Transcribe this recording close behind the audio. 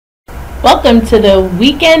Welcome to the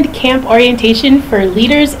weekend camp orientation for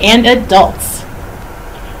leaders and adults.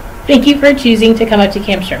 Thank you for choosing to come up to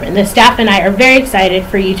Camp Scherman. The staff and I are very excited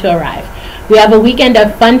for you to arrive. We have a weekend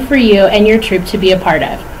of fun for you and your troop to be a part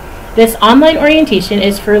of. This online orientation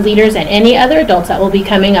is for leaders and any other adults that will be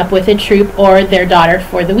coming up with a troop or their daughter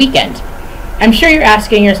for the weekend. I'm sure you're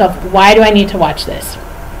asking yourself, why do I need to watch this?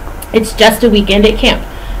 It's just a weekend at camp.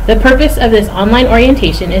 The purpose of this online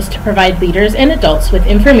orientation is to provide leaders and adults with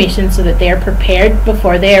information so that they are prepared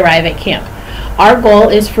before they arrive at camp. Our goal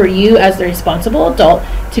is for you as the responsible adult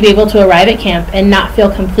to be able to arrive at camp and not feel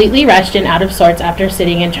completely rushed and out of sorts after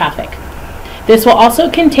sitting in traffic. This will also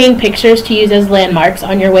contain pictures to use as landmarks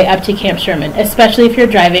on your way up to Camp Scherman, especially if you're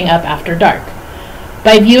driving up after dark.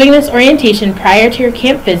 By viewing this orientation prior to your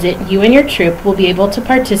camp visit, you and your troop will be able to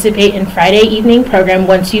participate in Friday evening program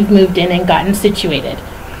once you've moved in and gotten situated.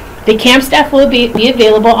 The camp staff will be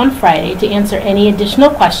available on Friday to answer any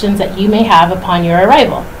additional questions that you may have upon your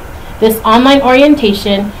arrival. This online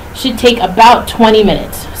orientation should take about 20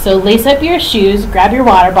 minutes, so lace up your shoes, grab your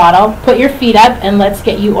water bottle, put your feet up, and let's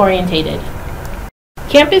get you orientated.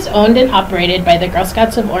 Camp is owned and operated by the Girl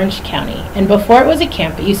Scouts of Orange County, and before it was a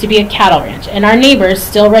camp, it used to be a cattle ranch, and our neighbors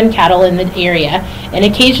still run cattle in the area, and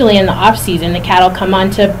occasionally in the off-season, the cattle come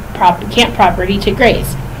onto camp property to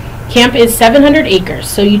graze. Camp is 700 acres,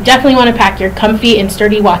 so you definitely want to pack your comfy and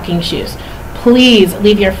sturdy walking shoes. Please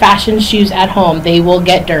leave your fashion shoes at home. They will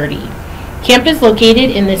get dirty. Camp is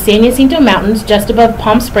located in the San Jacinto Mountains just above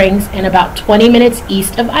Palm Springs and about 20 minutes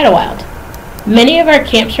east of Idlewild. Many of our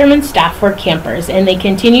Camp Scherman staff were campers, and they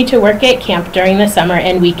continue to work at camp during the summer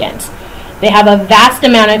and weekends. They have a vast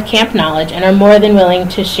amount of camp knowledge and are more than willing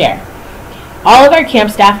to share. All of our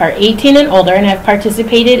camp staff are 18 and older and have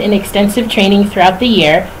participated in extensive training throughout the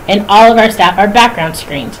year, and all of our staff are background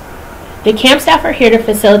screened. The camp staff are here to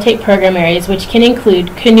facilitate program areas which can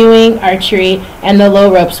include canoeing, archery, and the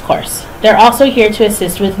low ropes course. They're also here to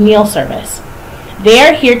assist with meal service. They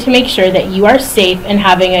are here to make sure that you are safe and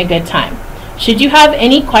having a good time. Should you have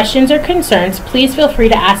any questions or concerns, please feel free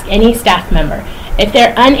to ask any staff member. If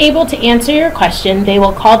they're unable to answer your question, they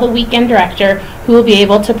will call the weekend director, who will be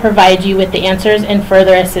able to provide you with the answers and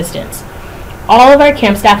further assistance. All of our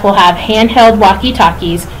camp staff will have handheld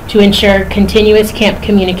walkie-talkies to ensure continuous camp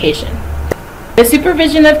communication. The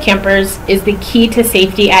supervision of campers is the key to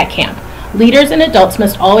safety at camp. Leaders and adults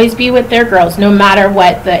must always be with their girls, no matter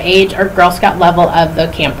what the age or Girl Scout level of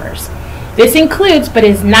the campers. This includes, but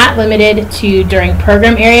is not limited to, during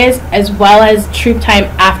program areas as well as troop time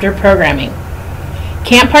after programming.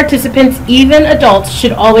 Camp participants, even adults,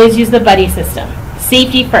 should always use the buddy system.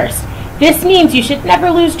 Safety first. This means you should never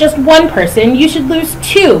lose just one person. You should lose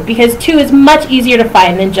two, because two is much easier to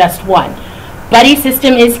find than just one. Buddy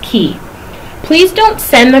system is key. Please don't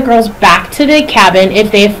send the girls back to the cabin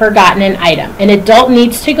if they have forgotten an item. An adult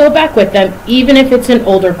needs to go back with them, even if it's an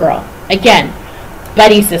older girl. Again,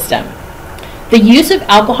 buddy system. The use of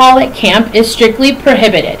alcohol at camp is strictly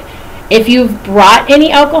prohibited. If you've brought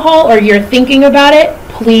any alcohol or you're thinking about it,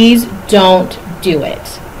 please don't do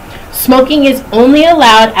it. Smoking is only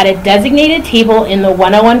allowed at a designated table in the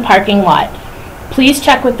 101 parking lot. Please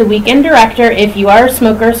check with the weekend director if you are a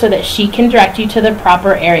smoker so that she can direct you to the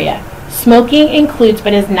proper area. Smoking includes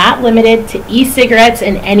but is not limited to e-cigarettes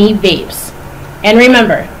and any vapes. And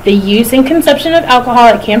remember, the use and consumption of alcohol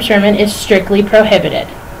at Camp Scherman is strictly prohibited.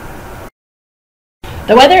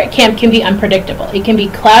 The weather at camp can be unpredictable. It can be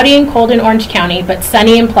cloudy and cold in Orange County, but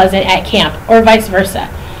sunny and pleasant at camp, or vice versa.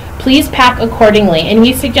 Please pack accordingly, and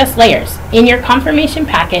we suggest layers. In your confirmation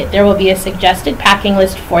packet, there will be a suggested packing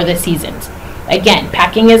list for the seasons. Again,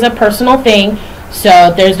 packing is a personal thing,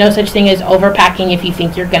 so there's no such thing as overpacking if you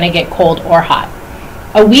think you're going to get cold or hot.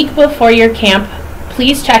 A week before your camp,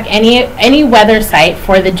 please check any weather site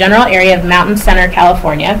for the general area of Mountain Center,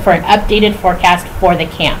 California for an updated forecast for the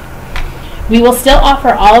camp. We will still offer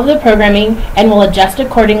all of the programming and will adjust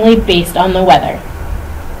accordingly based on the weather.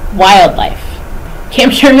 Wildlife.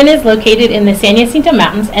 Camp Scherman is located in the San Jacinto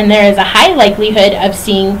Mountains, and there is a high likelihood of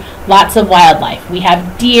seeing lots of wildlife. We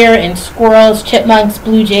have deer and squirrels, chipmunks,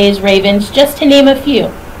 blue jays, ravens, just to name a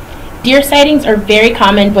few. Deer sightings are very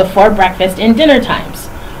common before breakfast and dinner times.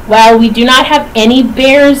 While we do not have any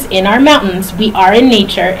bears in our mountains, we are in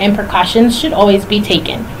nature and precautions should always be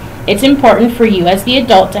taken. It's important for you as the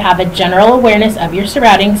adult to have a general awareness of your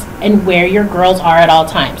surroundings and where your girls are at all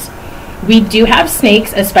times. We do have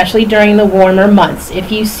snakes, especially during the warmer months.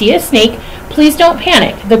 If you see a snake, please don't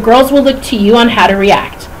panic. The girls will look to you on how to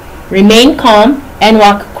react. Remain calm and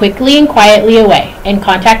walk quickly and quietly away, and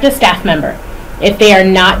contact a staff member if they are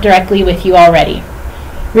not directly with you already.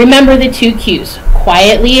 Remember the two cues,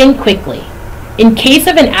 quietly and quickly. In case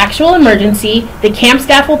of an actual emergency, the camp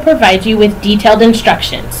staff will provide you with detailed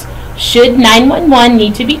instructions. Should 911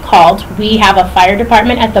 need to be called, we have a fire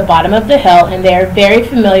department at the bottom of the hill, and they are very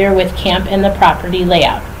familiar with camp and the property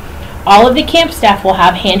layout. All of the camp staff will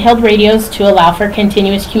have handheld radios to allow for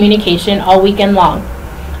continuous communication all weekend long.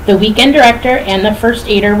 The weekend director and the first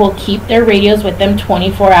aider will keep their radios with them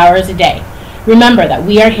 24 hours a day. Remember that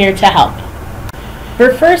we are here to help.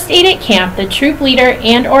 For first aid at camp, the troop leader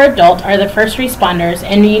and or adult are the first responders,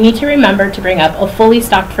 and you need to remember to bring up a fully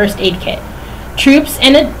stocked first aid kit.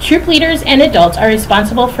 Troop leaders and adults are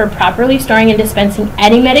responsible for properly storing and dispensing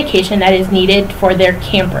any medication that is needed for their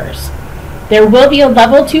campers. There will be a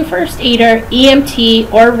level 2 first aider,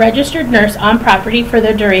 EMT, or registered nurse on property for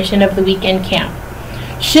the duration of the weekend camp.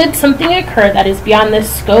 Should something occur that is beyond the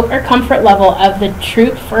scope or comfort level of the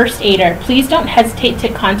troop first aider, please don't hesitate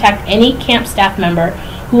to contact any camp staff member,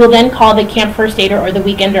 who will then call the camp first aider or the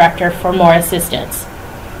weekend director for more assistance.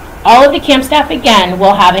 All of the camp staff, again,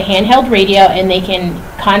 will have a handheld radio, and they can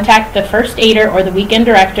contact the first aider or the weekend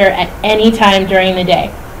director at any time during the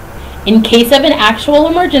day. In case of an actual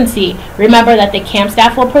emergency, remember that the camp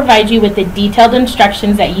staff will provide you with the detailed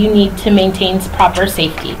instructions that you need to maintain proper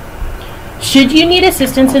safety. Should you need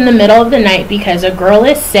assistance in the middle of the night because a girl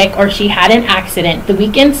is sick or she had an accident, the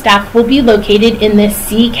weekend staff will be located in the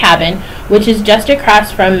C cabin, which is just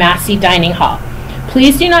across from Massey Dining Hall.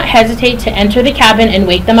 Please do not hesitate to enter the cabin and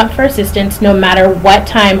wake them up for assistance, no matter what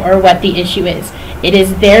time or what the issue is. It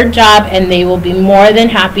is their job, and they will be more than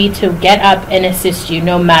happy to get up and assist you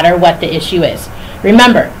no matter what the issue is.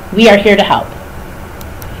 Remember, we are here to help.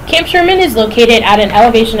 Camp Scherman is located at an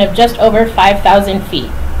elevation of just over 5,000 feet.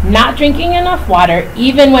 Not drinking enough water,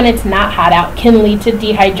 even when it's not hot out, can lead to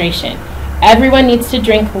dehydration. Everyone needs to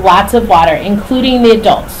drink lots of water, including the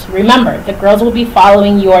adults. Remember, the girls will be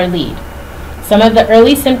following your lead. Some of the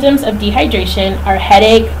early symptoms of dehydration are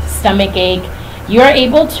headache, stomach ache. You are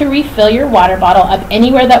able to refill your water bottle up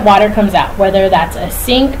anywhere that water comes out, whether that's a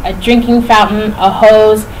sink, a drinking fountain, a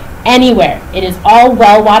hose, anywhere. It is all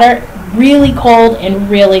well water, really cold and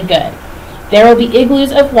really good. There will be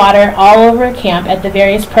igloos of water all over camp at the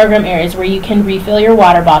various program areas where you can refill your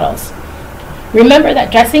water bottles. Remember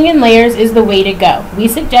that dressing in layers is the way to go. We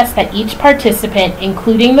suggest that each participant,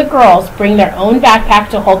 including the girls, bring their own backpack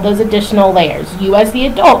to hold those additional layers. You as the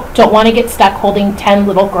adult don't want to get stuck holding 10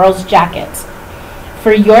 little girls' jackets.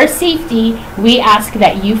 For your safety, we ask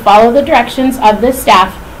that you follow the directions of the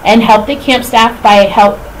staff and help the camp staff by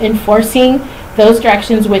enforcing those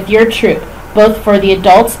directions with your troop, both for the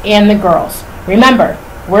adults and the girls. Remember,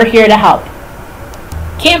 we're here to help.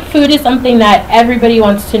 Camp food is something that everybody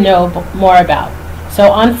wants to know more about.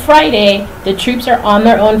 So on Friday, the troops are on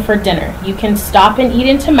their own for dinner. You can stop and eat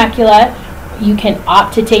in Temecula. You can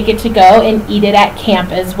opt to take it to go and eat it at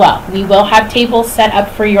camp as well. We will have tables set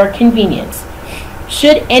up for your convenience.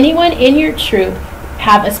 Should anyone in your troop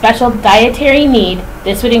have a special dietary need,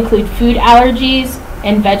 this would include food allergies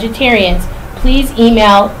and vegetarians, please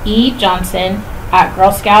email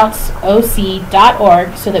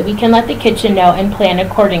ejohnson@girlscoutsoc.org so that we can let the kitchen know and plan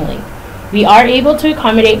accordingly. We are able to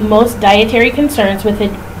accommodate most dietary concerns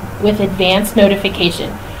with advance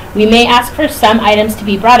notification. We may ask for some items to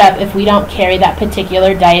be brought up if we don't carry that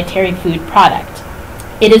particular dietary food product.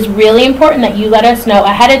 It is really important that you let us know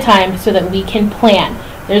ahead of time so that we can plan.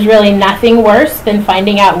 There's really nothing worse than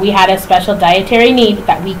finding out we had a special dietary need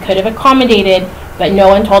that we could have accommodated, but no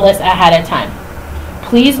one told us ahead of time.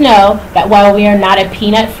 Please know that while we are not a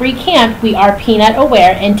peanut-free camp, we are peanut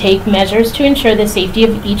aware and take measures to ensure the safety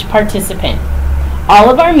of each participant. All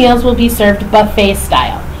of our meals will be served buffet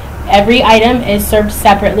style. Every item is served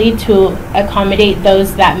separately to accommodate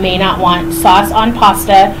those that may not want sauce on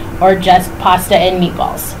pasta or just pasta and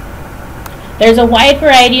meatballs. There's a wide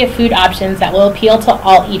variety of food options that will appeal to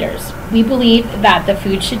all eaters. We believe that the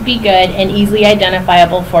food should be good and easily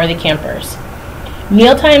identifiable for the campers.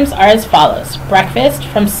 Meal times are as follows. Breakfast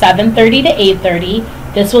from 7:30 to 8:30.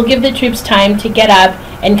 This will give the troops time to get up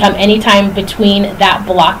and come anytime between that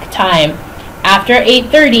block time. After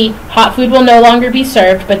 8:30, hot food will no longer be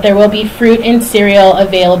served, but there will be fruit and cereal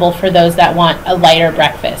available for those that want a lighter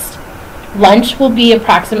breakfast. Lunch will be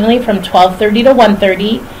approximately from 12:30 to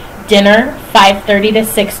 1:30. Dinner, 5:30 to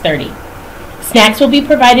 6:30. Snacks will be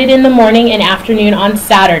provided in the morning and afternoon on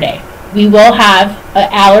Saturday. We will have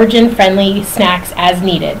allergen-friendly snacks as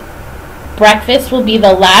needed. Breakfast will be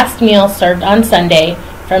the last meal served on Sunday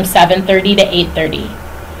from 7:30 to 8:30.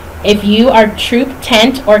 If you are troop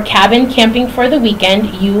tent or cabin camping for the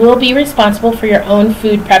weekend, you will be responsible for your own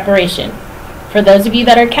food preparation. For those of you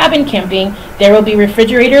that are cabin camping, there will be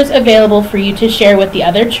refrigerators available for you to share with the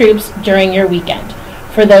other troops during your weekend.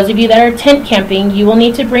 For those of you that are tent camping, you will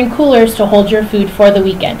need to bring coolers to hold your food for the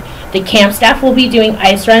weekend. The camp staff will be doing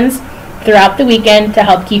ice runs throughout the weekend to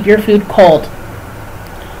help keep your food cold.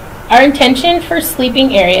 Our intention for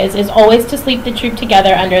sleeping areas is always to sleep the troop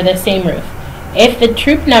together under the same roof. If the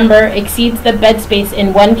troop number exceeds the bed space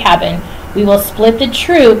in one cabin, we will split the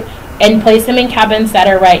troop and place them in cabins that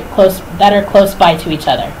are close by to each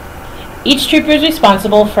other. Each trooper is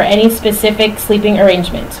responsible for any specific sleeping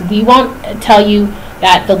arrangements. We won't tell you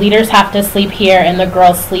that the leaders have to sleep here and the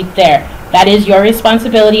girls sleep there. That is your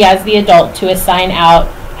responsibility as the adult to assign out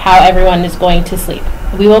how everyone is going to sleep.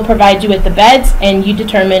 We will provide you with the beds, and you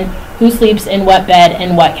determine who sleeps in what bed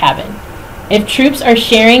and what cabin. If troops are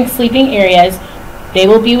sharing sleeping areas, they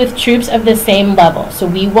will be with troops of the same level. So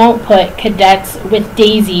we won't put cadets with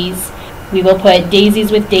daisies. We will put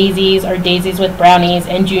daisies with daisies or daisies with brownies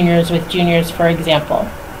and juniors with juniors, for example.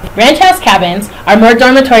 Ranch house cabins are more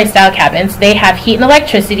dormitory style cabins. They have heat and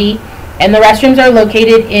electricity, and the restrooms are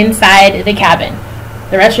located inside the cabin.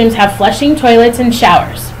 The restrooms have flushing toilets and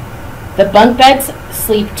showers. The bunk beds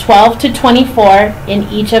sleep 12 to 24 in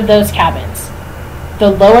each of those cabins.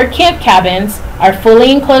 The lower camp cabins are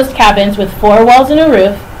fully enclosed cabins with 4 walls and a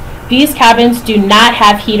roof. These cabins do not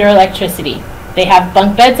have heat or electricity. They have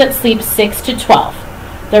bunk beds that sleep 6 to 12.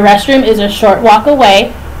 The restroom is a short walk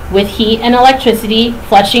away with heat and electricity,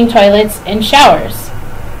 flushing toilets, and showers.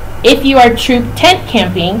 If you are troop tent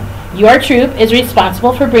camping, your troop is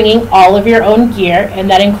responsible for bringing all of your own gear, and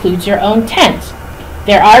that includes your own tent.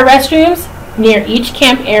 There are restrooms near each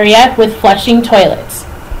camp area with flushing toilets.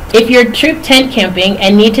 If you're troop tent camping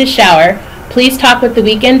and need to shower, please talk with the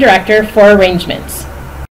weekend director for arrangements.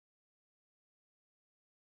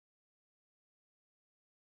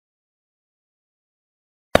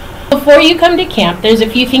 Before you come to camp, there's a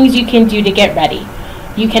few things you can do to get ready.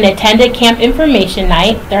 You can attend a camp information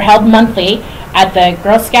night. They're held monthly at the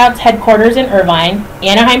Girl Scouts headquarters in Irvine,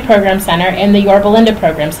 Anaheim Program Center, and the Yorba Linda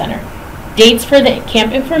Program Center. Dates for the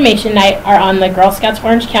camp information night are on the Girl Scouts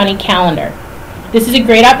Orange County calendar. This is a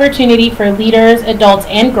great opportunity for leaders, adults,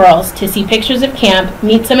 and girls to see pictures of camp,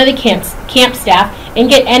 meet some of the camp staff, and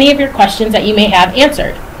get any of your questions that you may have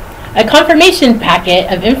answered. A confirmation packet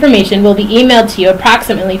of information will be emailed to you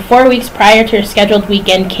approximately 4 weeks prior to your scheduled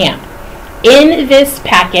weekend camp. In this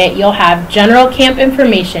packet, you'll have general camp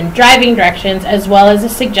information, driving directions, as well as a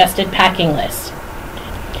suggested packing list.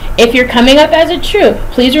 If you're coming up as a troop,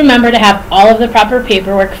 please remember to have all of the proper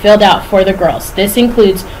paperwork filled out for the girls. This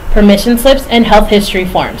includes permission slips and health history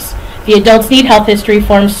forms. The adults need health history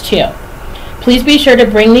forms too. Please be sure to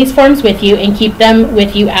bring these forms with you and keep them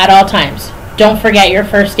with you at all times. Don't forget your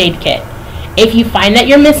first aid kit. If you find that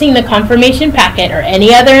you're missing the confirmation packet or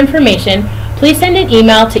any other information, please send an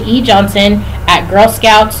email to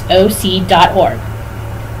ejohnson@girlscoutsoc.org.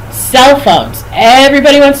 Cell phones.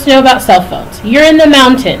 Everybody wants to know about cell phones. You're in the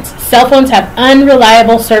mountains. Cell phones have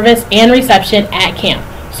unreliable service and reception at camp,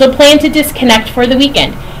 so plan to disconnect for the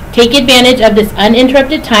weekend. Take advantage of this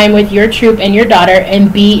uninterrupted time with your troop and your daughter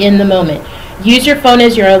and be in the moment. Use your phone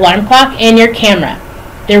as your alarm clock and your camera.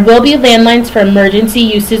 There will be landlines for emergency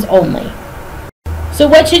uses only. So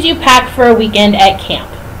what should you pack for a weekend at camp?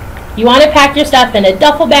 You want to pack your stuff in a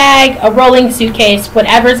duffel bag, a rolling suitcase,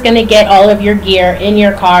 whatever's going to get all of your gear in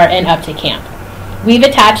your car and up to camp. We've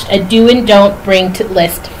attached a do and don't bring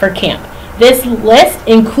list for camp. This list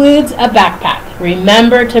includes a backpack.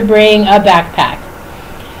 Remember to bring a backpack.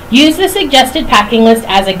 Use the suggested packing list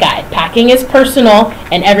as a guide. Packing is personal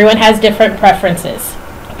and everyone has different preferences.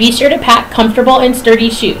 Be sure to pack comfortable and sturdy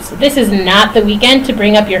shoes. This is not the weekend to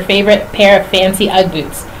bring up your favorite pair of fancy Ugg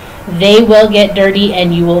boots. They will get dirty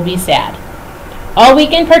and you will be sad. All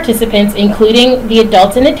weekend participants, including the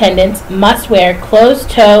adults in attendance, must wear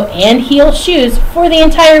closed-toe and heel shoes for the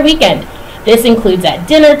entire weekend. This includes at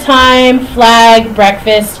dinner time, flag,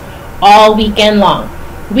 breakfast, all weekend long.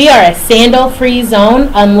 We are a sandal-free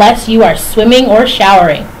zone unless you are swimming or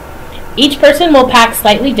showering. Each person will pack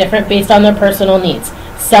slightly different based on their personal needs.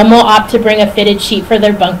 Some will opt to bring a fitted sheet for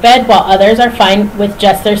their bunk bed, while others are fine with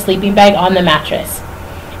just their sleeping bag on the mattress.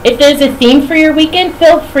 If there's a theme for your weekend,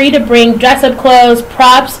 feel free to bring dress-up clothes,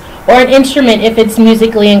 props, or an instrument if it's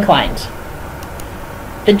musically inclined.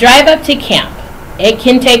 The drive up to camp. It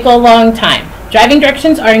can take a long time. Driving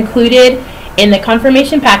directions are included in the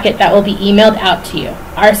confirmation packet that will be emailed out to you.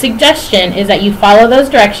 Our suggestion is that you follow those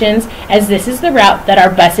directions, as this is the route that our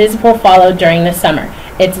buses will follow during the summer.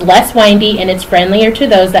 It's less windy and it's friendlier to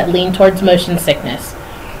those that lean towards motion sickness.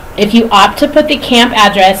 If you opt to put the camp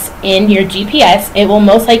address in your GPS, it will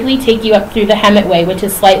most likely take you up through the Hemet Way, which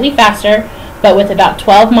is slightly faster, but with about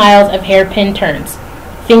 12 miles of hairpin turns.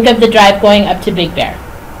 Think of the drive going up to Big Bear.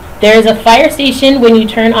 There is a fire station when you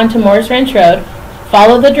turn onto Morris Ranch Road.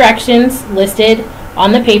 Follow the directions listed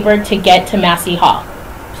on the paper to get to Massey Hall.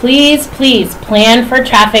 Please plan for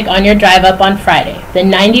traffic on your drive up on Friday. The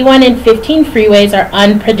 91 and 15 freeways are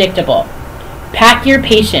unpredictable. Pack your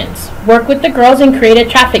patience. Work with the girls and create a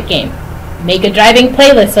traffic game. Make a driving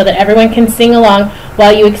playlist so that everyone can sing along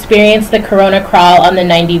while you experience the Corona crawl on the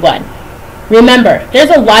 91. Remember,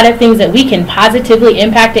 there's a lot of things that we can positively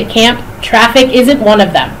impact at camp. Traffic isn't one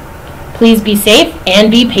of them. Please be safe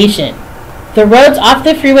and be patient. The roads off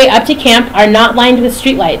the freeway up to camp are not lined with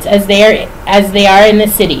streetlights as they are in the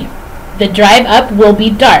city. The drive up will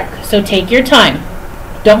be dark, so take your time.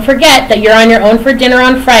 Don't forget that you're on your own for dinner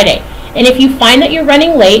on Friday, and if you find that you're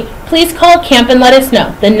running late, please call camp and let us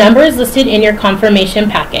know. The number is listed in your confirmation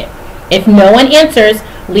packet. If no one answers,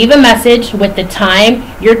 leave a message with the time,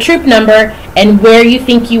 your troop number, and where you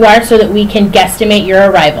think you are so that we can guesstimate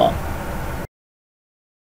your arrival.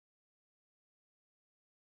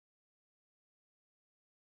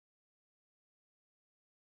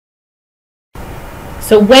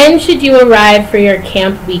 So when should you arrive for your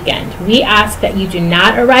camp weekend? We ask that you do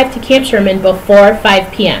not arrive to Camp Scherman before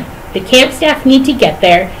 5 p.m. The camp staff need to get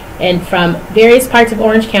there and from various parts of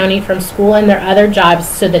Orange County from school and their other jobs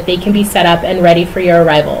so that they can be set up and ready for your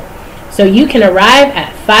arrival. So you can arrive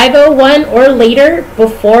at 5:01 or later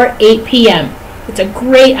before 8 p.m. It's a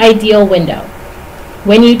great ideal window.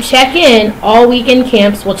 When you check in, all weekend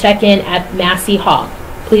camps will check in at Massey Hall.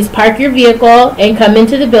 Please park your vehicle and come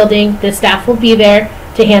into the building. The staff will be there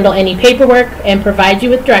to handle any paperwork and provide you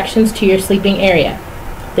with directions to your sleeping area.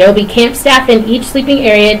 There will be camp staff in each sleeping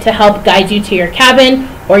area to help guide you to your cabin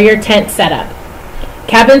or your tent setup.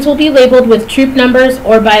 Cabins will be labeled with troop numbers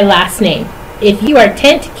or by last name. If you are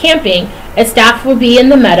tent camping, a staff will be in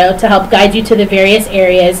the meadow to help guide you to the various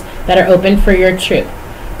areas that are open for your troop.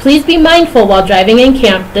 Please be mindful while driving in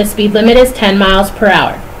camp. The speed limit is 10 miles per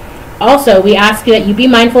hour. Also, we ask that you be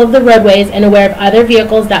mindful of the roadways and aware of other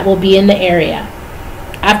vehicles that will be in the area.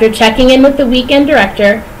 After checking in with the weekend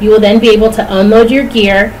director, you will then be able to unload your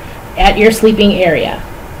gear at your sleeping area.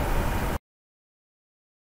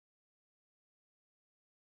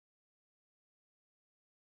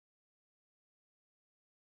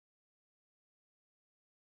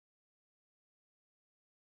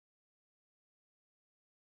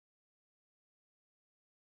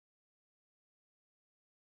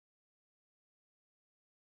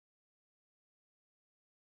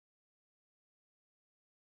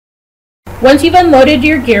 Once you've unloaded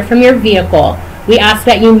your gear from your vehicle, we ask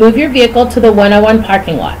that you move your vehicle to the 101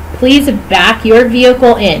 parking lot. Please back your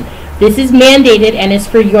vehicle in. This is mandated and is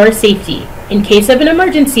for your safety. In case of an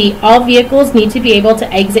emergency, all vehicles need to be able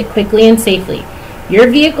to exit quickly and safely. Your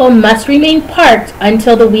vehicle must remain parked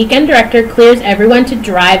until the weekend director clears everyone to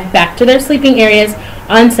drive back to their sleeping areas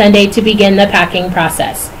on Sunday to begin the packing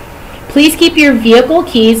process. Please keep your vehicle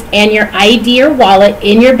keys and your ID or wallet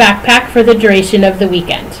in your backpack for the duration of the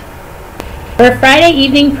weekend. For a Friday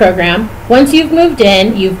evening program, once you've moved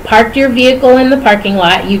in, you've parked your vehicle in the parking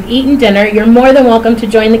lot, you've eaten dinner, you're more than welcome to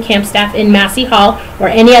join the camp staff in Massey Hall or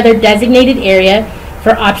any other designated area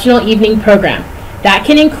for optional evening program. That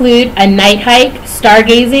can include a night hike,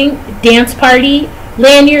 stargazing, dance party,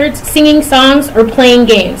 lanyards, singing songs, or playing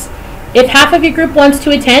games. If half of your group wants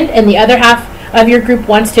to attend and the other half of your group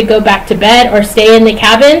wants to go back to bed or stay in the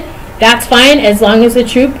cabin, that's fine. As long as the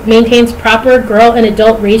troop maintains proper girl and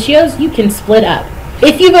adult ratios, you can split up.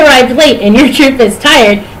 If you've arrived late and your troop is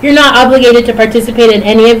tired, you're not obligated to participate in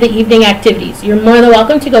any of the evening activities. You're more than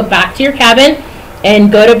welcome to go back to your cabin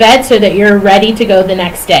and go to bed so that you're ready to go the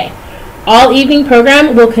next day. All evening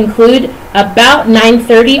program will conclude about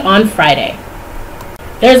 9:30 on Friday.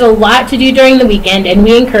 There's a lot to do during the weekend, and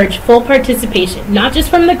we encourage full participation, not just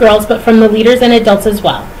from the girls, but from the leaders and adults as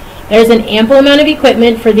well. There's an ample amount of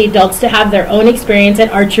equipment for the adults to have their own experience at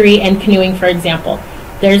archery and canoeing, for example.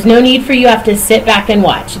 There's no need for you to have to sit back and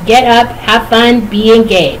watch. Get up, have fun, be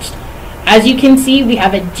engaged. As you can see, we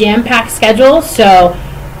have a jam-packed schedule, so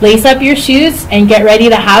lace up your shoes and get ready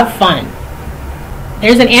to have fun.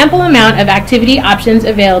 There's an ample amount of activity options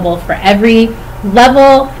available for every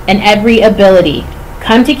level and every ability.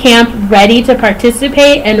 Come to camp ready to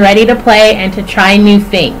participate and ready to play and to try new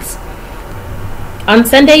things. On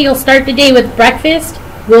Sunday, you'll start the day with breakfast.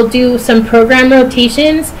 We'll do some program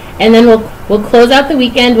rotations, and then we'll close out the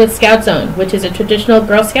weekend with Scout Zone, which is a traditional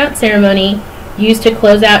Girl Scout ceremony used to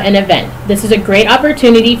close out an event. This is a great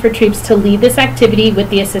opportunity for troops to lead this activity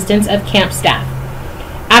with the assistance of camp staff.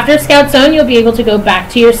 After Scout Zone, you'll be able to go back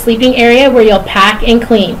to your sleeping area where you'll pack and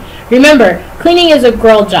clean. Remember, cleaning is a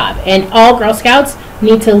girl job, and all Girl Scouts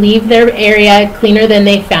need to leave their area cleaner than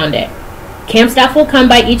they found it. Camp staff will come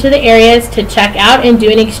by each of the areas to check out and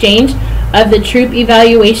do an exchange of the troop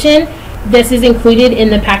evaluation. This is included in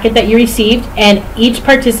the packet that you received, and each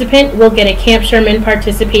participant will get a Camp Scherman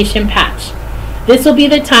participation patch. This will be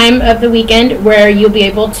the time of the weekend where you'll be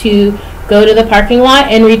able to go to the parking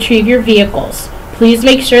lot and retrieve your vehicles. Please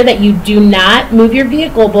make sure that you do not move your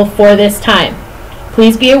vehicle before this time.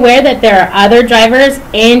 Please be aware that there are other drivers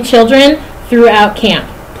and children throughout camp.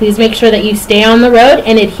 Please make sure that you stay on the road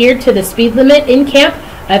and adhere to the speed limit in camp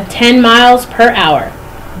of 10 miles per hour.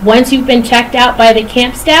 Once you've been checked out by the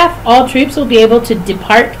camp staff, all troops will be able to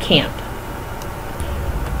depart camp.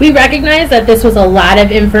 We recognize that this was a lot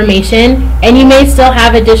of information and you may still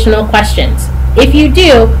have additional questions. If you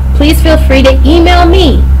do, please feel free to email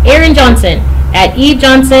me, Erin Johnson, at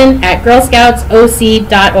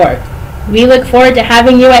ejohnson@girlscoutsoc.org. We look forward to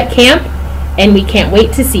having you at camp, and we can't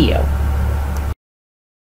wait to see you.